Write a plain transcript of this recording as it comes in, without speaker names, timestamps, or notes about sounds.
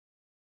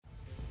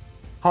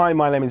Hi,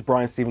 my name is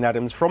Brian Stephen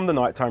Adams from the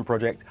Knightime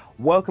Project.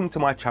 Welcome to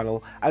my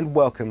channel and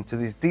welcome to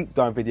this deep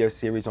dive video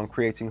series on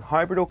creating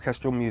hybrid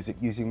orchestral music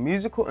using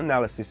musical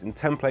analysis and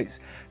templates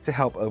to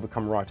help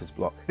overcome writer's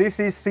block. This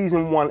is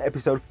season 1,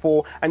 episode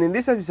 4, and in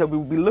this episode we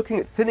will be looking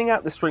at thinning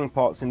out the string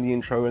parts in the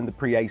intro and the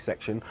pre-A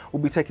section.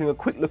 We'll be taking a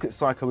quick look at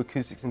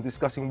psychoacoustics and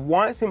discussing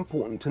why it's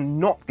important to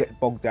not get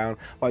bogged down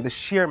by the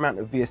sheer amount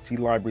of VST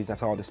libraries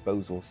at our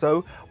disposal.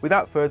 So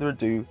without further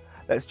ado,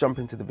 let's jump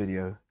into the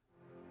video.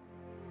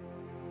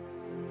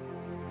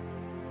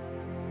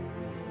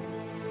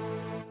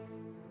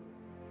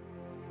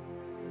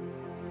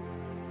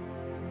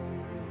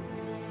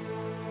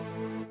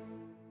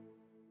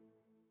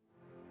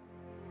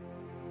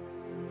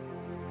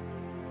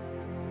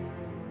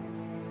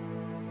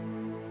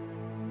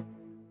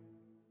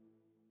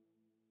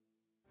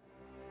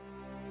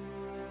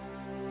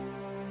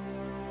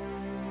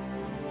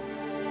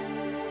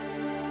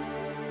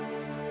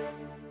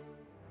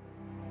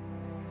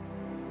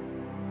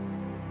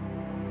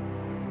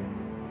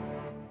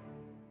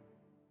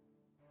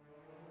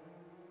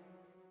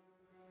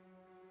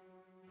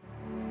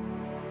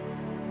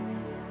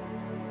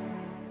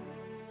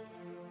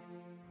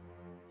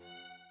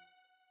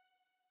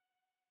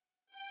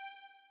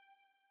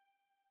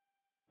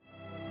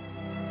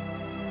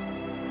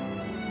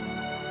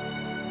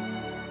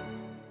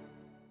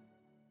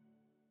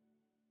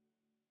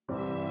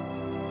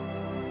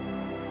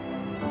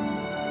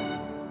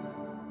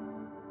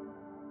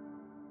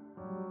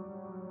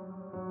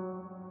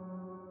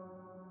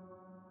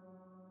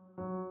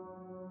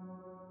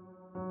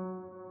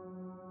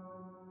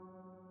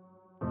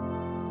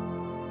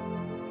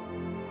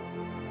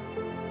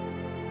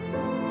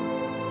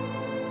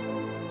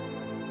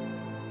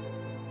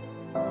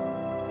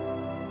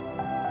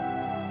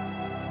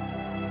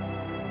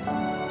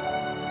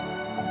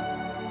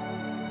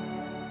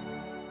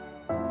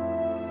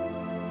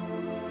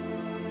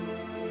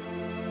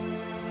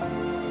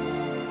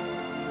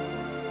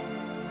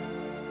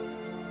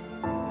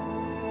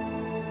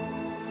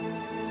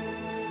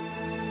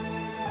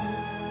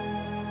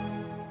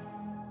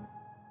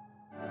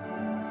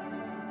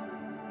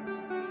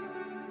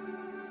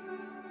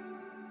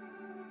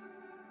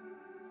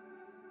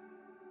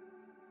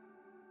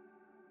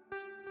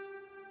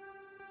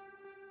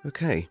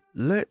 Okay,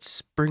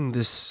 let's bring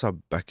this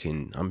sub back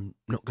in. I'm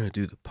not going to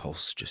do the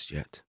pulse just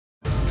yet.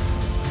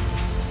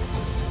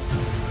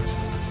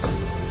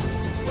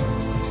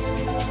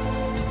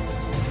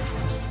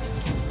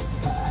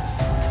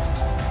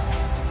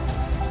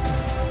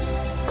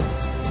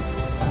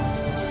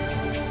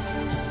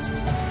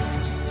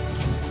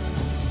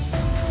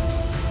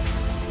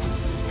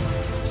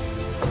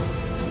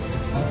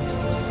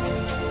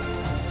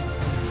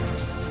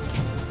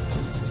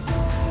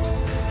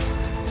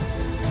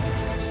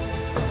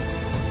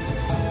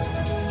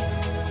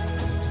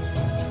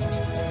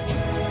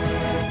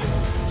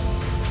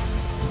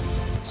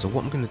 So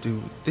what I'm going to do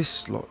with this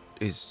slot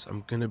is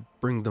I'm going to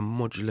bring the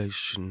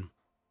modulation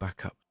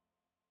back up.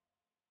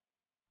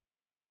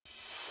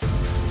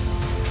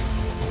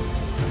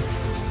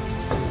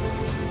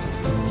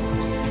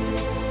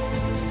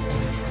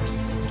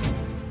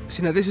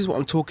 See, now this is what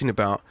I'm talking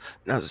about.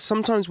 Now,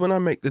 sometimes when I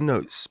make the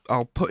notes,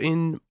 I'll put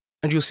in,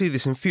 and you'll see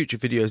this in future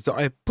videos, that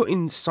I put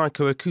in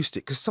psychoacoustic,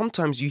 because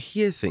sometimes you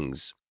hear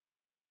things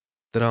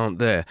that aren't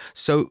there.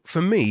 So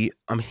for me,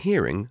 I'm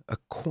hearing a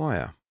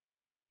choir.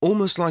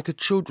 Almost like a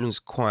children's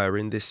choir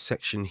in this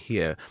section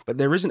here, but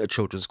there isn't a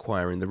children's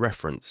choir in the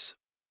reference.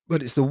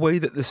 But it's the way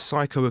that the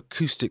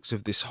psychoacoustics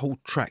of this whole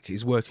track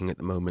is working at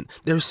the moment.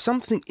 There is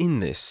something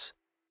in this.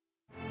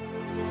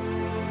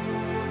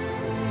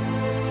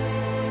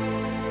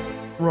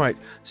 Right,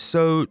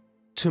 so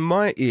to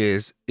my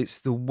ears, it's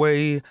the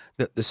way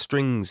that the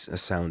strings are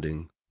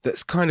sounding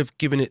that's kind of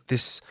giving it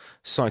this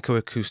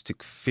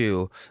psychoacoustic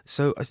feel.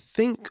 So I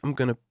think I'm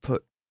going to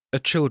put a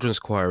children's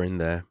choir in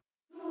there.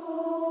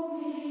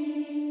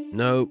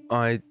 No,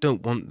 I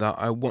don't want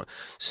that.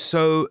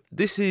 So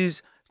this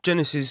is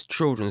Genesis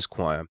Children's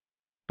Choir,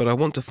 but I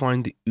want to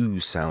find the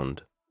ooh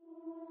sound.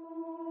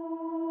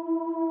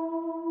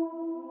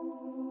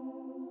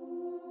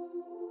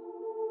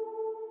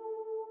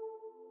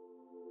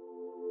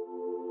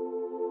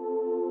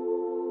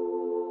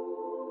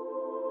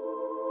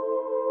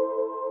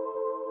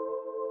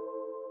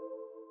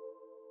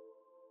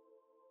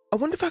 I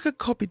wonder if I could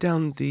copy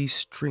down the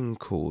string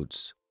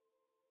chords,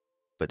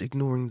 but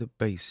ignoring the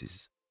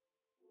basses.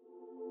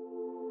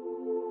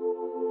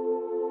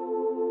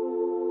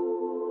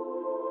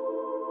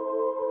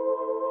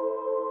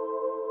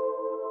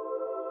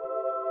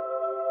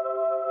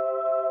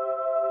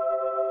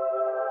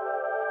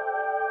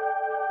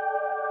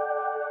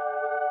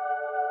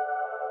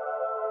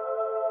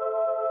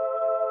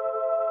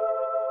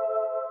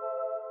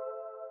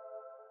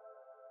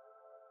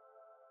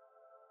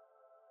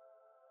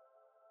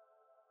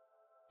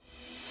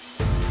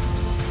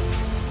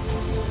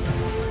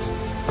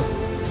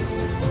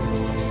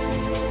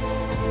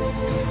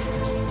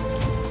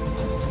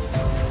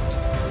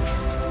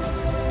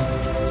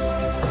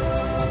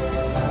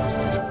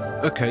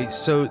 Okay,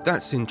 so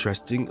that's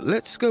interesting.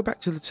 Let's go back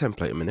to the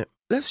template a minute.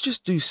 Let's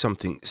just do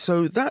something.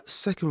 So that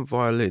second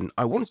violin,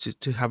 I wanted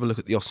to have a look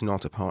at the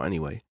ostinato part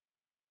anyway.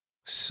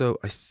 So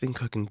I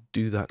think I can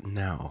do that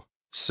now.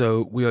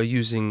 So we are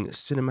using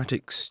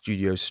Cinematic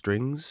Studio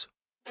Strings.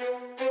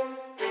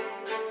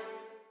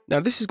 Now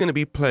this is going to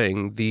be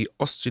playing the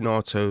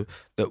ostinato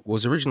that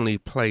was originally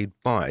played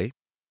by,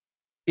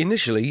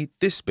 initially,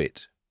 this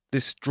bit,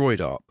 this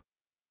droid arp.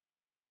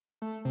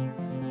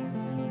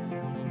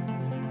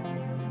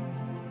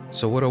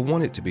 So what I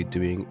want it to be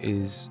doing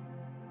is,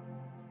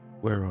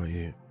 where are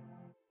you?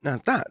 Now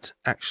that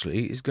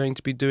actually is going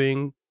to be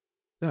doing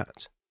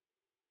that.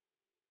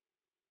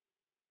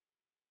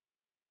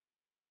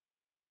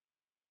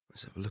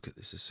 Let's have a look at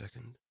this a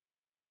second.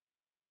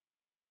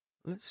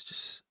 Let's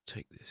just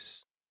take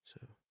this. So.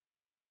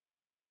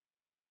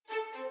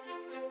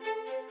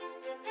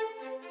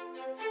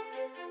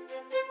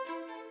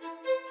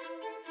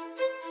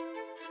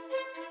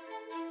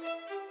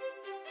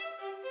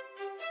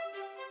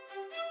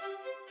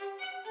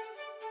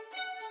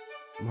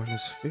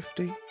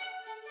 -50.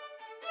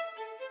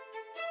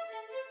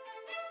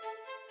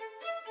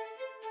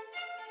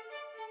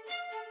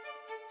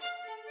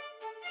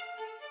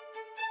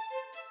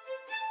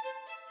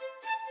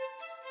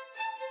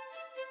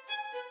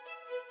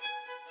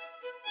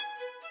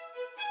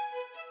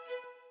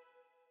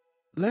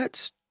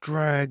 Let's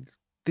drag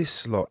this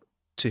slot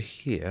to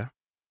here,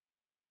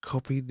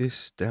 copy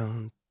this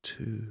down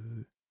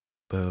to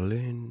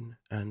Berlin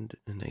and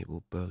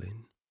enable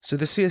Berlin. So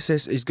the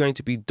CSS is going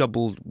to be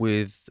doubled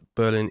with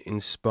Berlin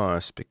Inspire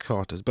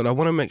spiccatos, but I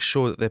want to make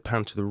sure that they're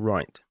panned to the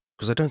right,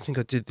 because I don't think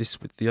I did this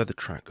with the other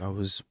track I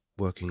was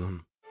working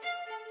on.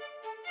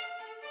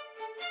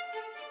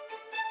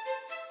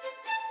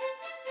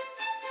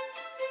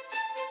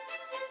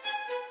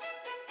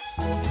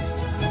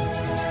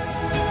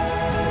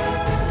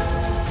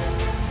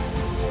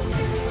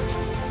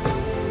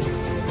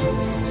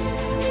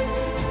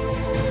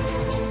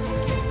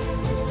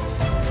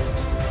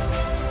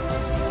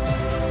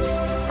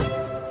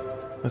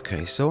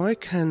 Okay, so I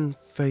can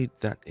fade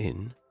that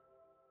in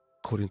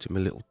according to my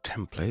little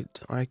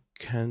template. I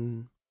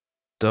can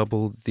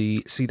double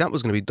the... See, that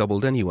was going to be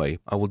doubled anyway.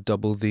 I will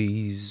double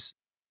these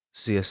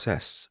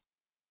CSS.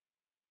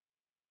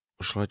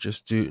 Or shall I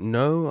just do...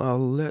 No,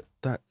 I'll let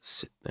that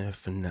sit there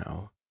for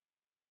now.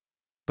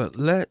 But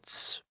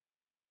let's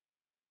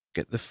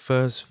get the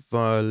first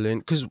violin...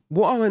 Because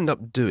what I'll end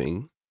up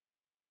doing,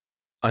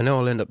 I know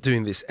I'll end up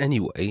doing this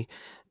anyway,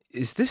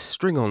 is this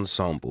string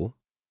ensemble.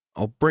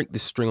 I'll break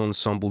this string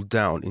ensemble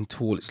down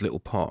into all its little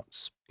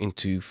parts,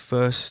 into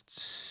first,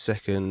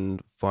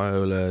 second,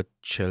 viola,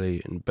 cello,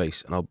 and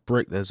bass, and I'll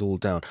break those all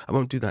down. I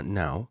won't do that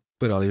now,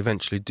 but I'll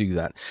eventually do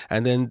that.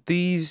 And then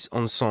these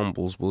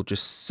ensembles will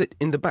just sit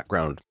in the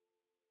background.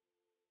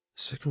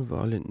 Second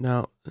violin.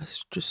 Now,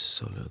 let's just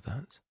solo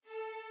that.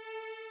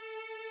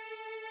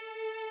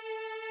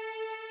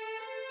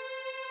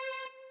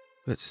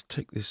 Let's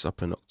take this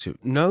up an octave.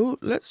 No,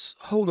 let's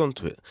hold on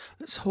to it.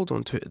 Let's hold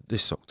on to it at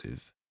this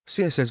octave.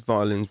 CSS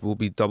violins will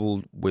be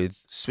doubled with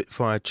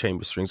Spitfire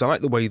chamber strings. I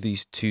like the way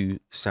these two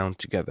sound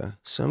together.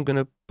 So I'm going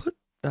to put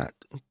that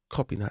and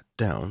copy that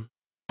down.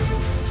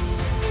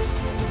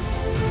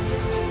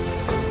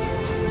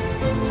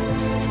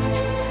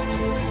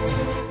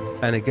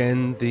 And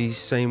again, the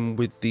same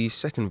with the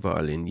second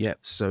violin. Yep,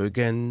 so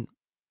again,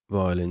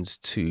 violins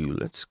 2.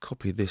 Let's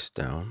copy this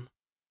down.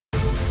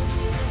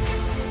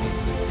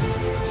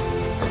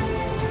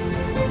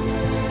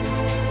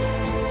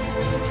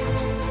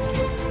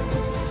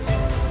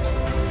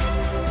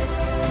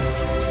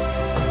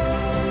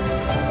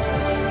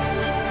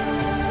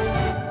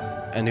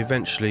 And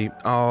eventually,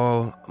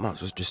 I might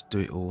as well just do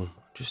it all.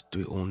 Just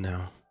do it all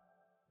now.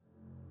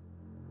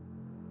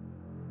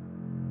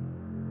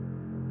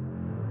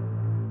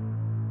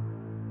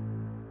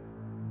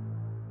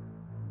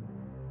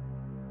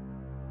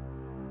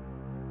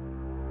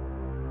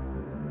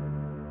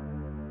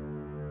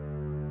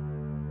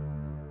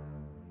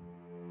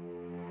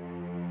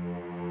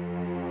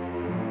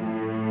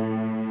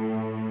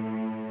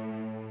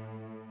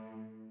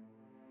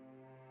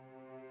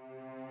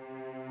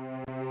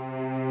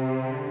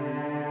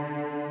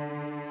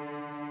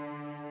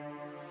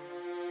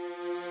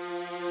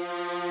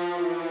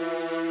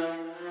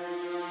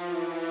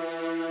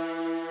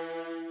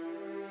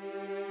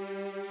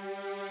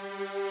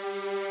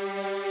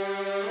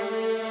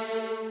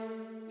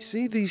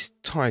 See these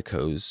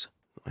taikos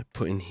I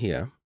put in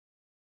here?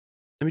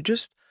 I mean,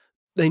 just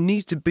they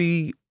need to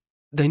be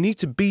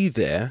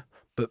there,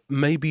 but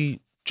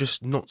maybe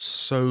just not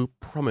so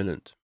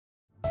prominent.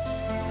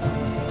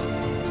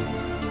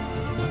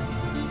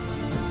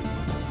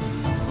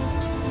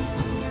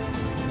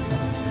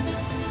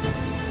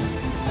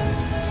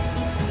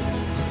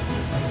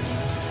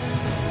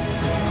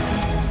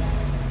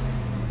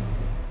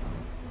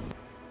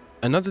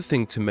 Another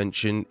thing to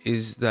mention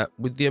is that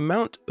with the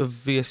amount of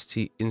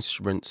VST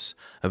instruments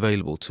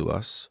available to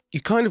us, you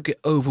kind of get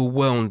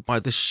overwhelmed by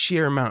the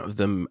sheer amount of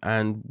them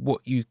and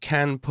what you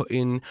can put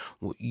in,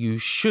 what you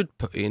should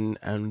put in,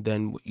 and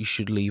then what you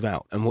should leave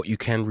out and what you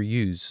can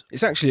reuse.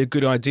 It's actually a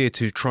good idea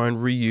to try and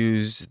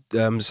reuse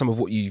some of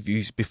what you've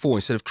used before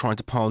instead of trying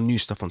to pile new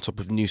stuff on top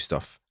of new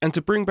stuff. And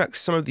to bring back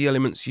some of the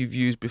elements you've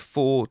used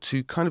before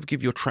to kind of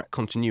give your track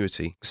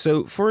continuity.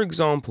 So for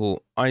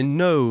example, I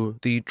know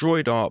the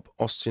Droid Arp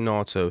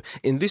ostinato.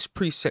 In this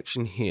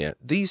pre-section here,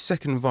 these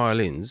second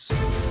violins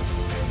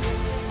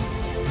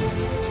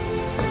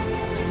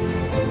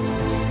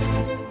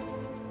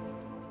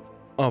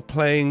are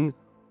playing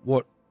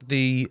what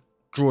the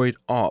Droid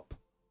Arp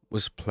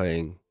was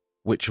playing,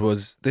 which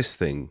was this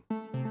thing.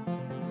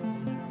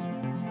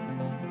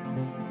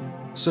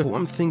 So what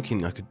I'm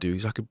thinking I could do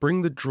is I could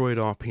bring the Droid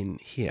Arp in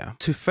here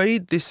to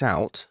fade this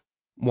out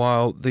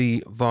while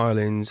the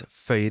violins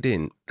fade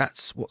in.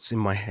 That's what's in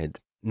my head.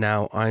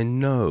 Now I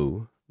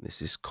know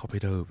this is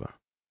copied over,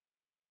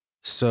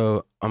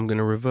 so I'm going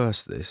to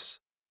reverse this.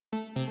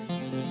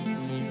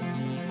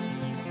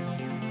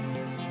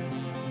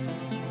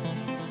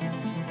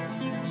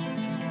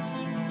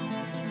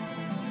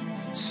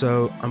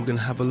 So I'm going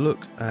to have a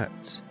look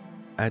at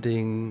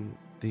adding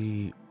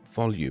the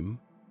volume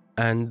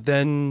and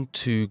then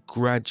to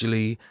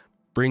gradually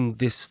bring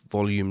this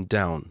volume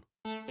down.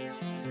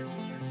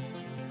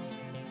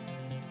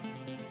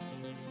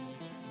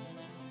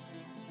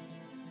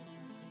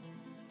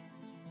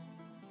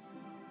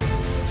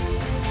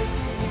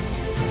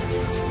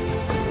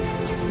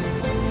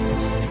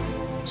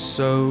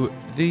 So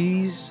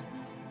these,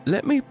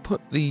 let me put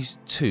these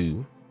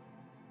two.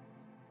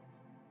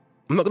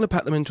 I'm not going to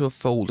pack them into a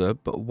folder,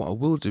 but what I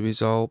will do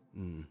is no,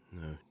 you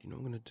know what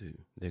I'm going to do?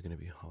 They're going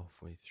to be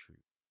halfway through.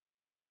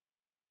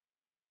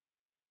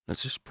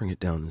 Let's just bring it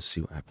down and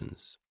see what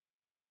happens.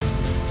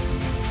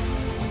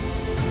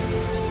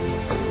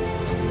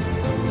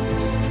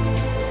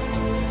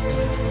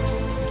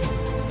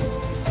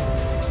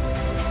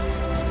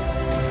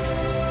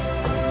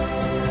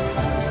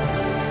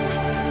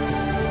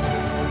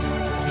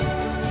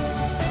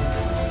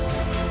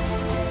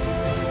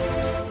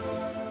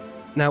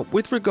 Now,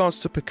 with regards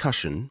to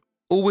percussion,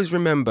 always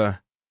remember,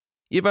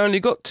 you've only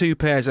got 2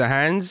 pairs of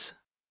hands.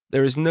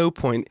 There is no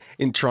point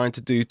in trying to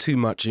do too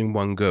much in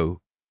one go.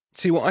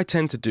 See, what I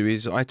tend to do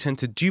is I tend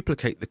to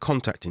duplicate the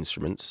contact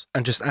instruments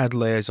and just add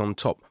layers on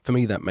top. For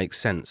me, that makes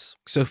sense.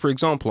 So, for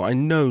example, I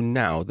know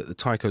now that the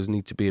taikos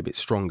need to be a bit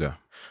stronger,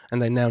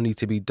 and they now need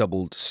to be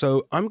doubled.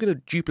 So I'm going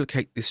to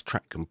duplicate this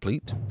track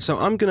complete. So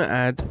I'm going to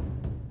add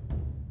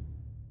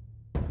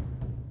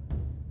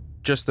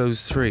just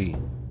those 3.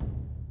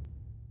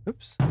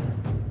 Oops.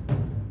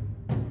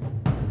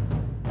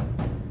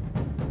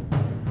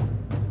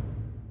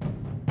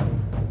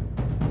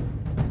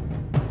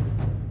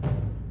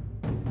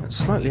 That's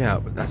slightly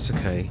out, but that's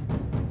okay.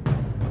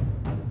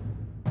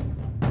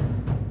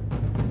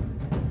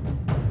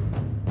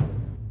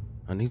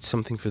 I need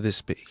something for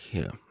this bit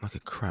here, like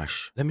a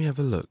crash. Let me have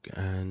a look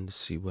and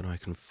see what I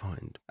can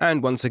find.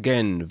 And once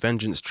again,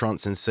 Vengeance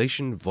Trance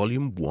Sensation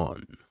Volume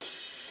 1.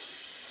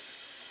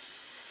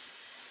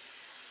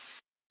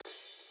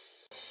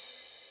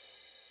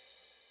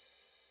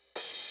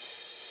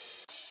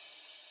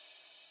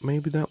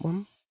 Maybe that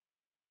one?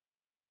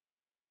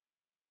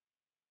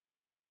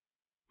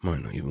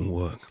 Might not even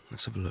work.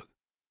 Let's have a look.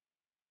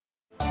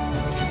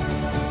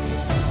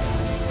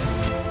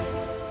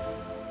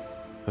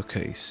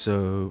 Okay,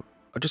 so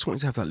I just wanted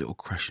to have that little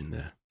crash in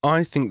there.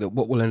 I think that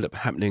what will end up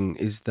happening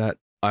is that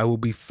I will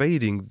be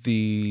fading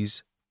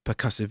these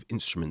percussive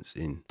instruments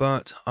in,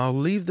 but I'll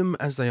leave them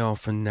as they are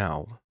for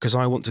now, because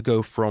I want to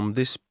go from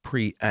this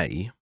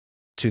pre-A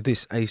to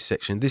this A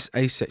section. This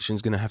A section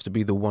is going to have to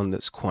be the one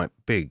that's quite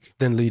big,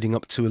 then leading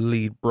up to a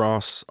lead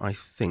brass, I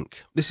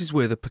think. This is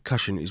where the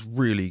percussion is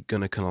really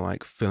going to kind of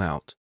like fill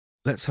out.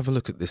 Let's have a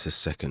look at this a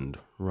second.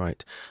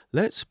 Right,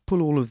 let's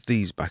pull all of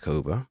these back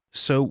over.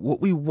 So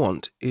what we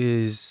want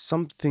is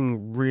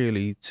something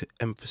really to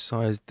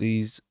emphasize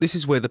these. This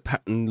is where the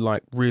pattern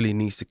like really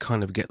needs to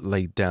kind of get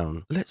laid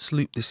down. Let's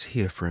loop this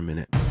here for a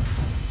minute.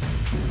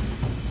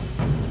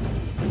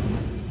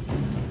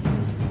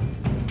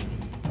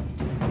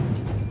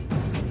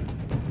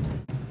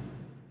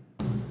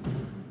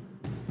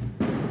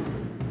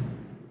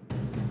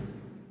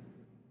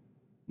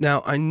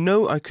 Now, I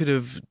know I could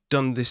have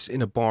done this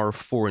in a bar of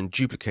 4 and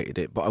duplicated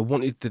it, but I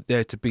wanted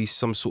there to be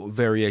some sort of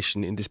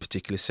variation in this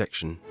particular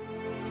section.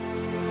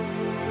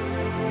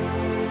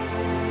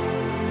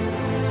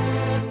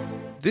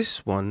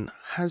 This one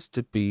has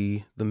to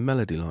be the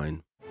melody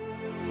line.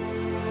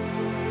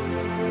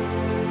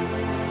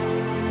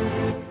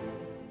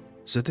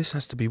 So this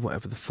has to be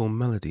whatever the full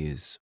melody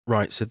is.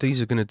 Right, so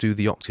these are going to do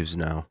the octaves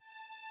now.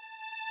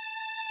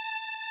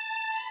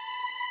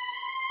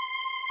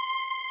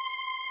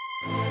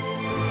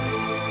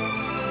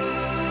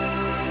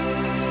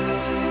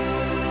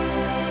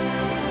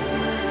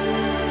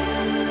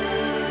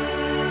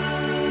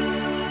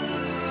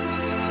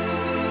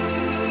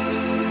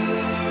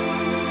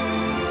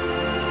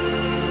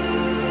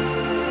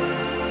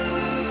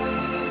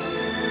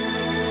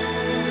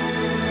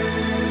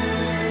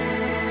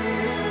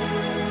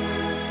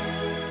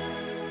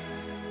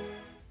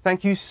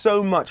 Thank you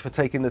so much for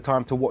taking the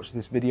time to watch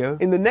this video.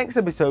 In the next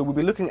episode, we'll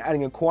be looking at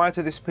adding a choir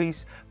to this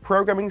piece,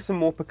 programming some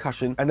more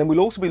percussion, and then we'll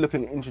also be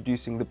looking at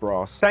introducing the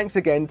brass. Thanks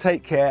again,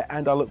 take care,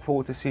 and I look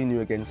forward to seeing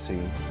you again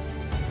soon.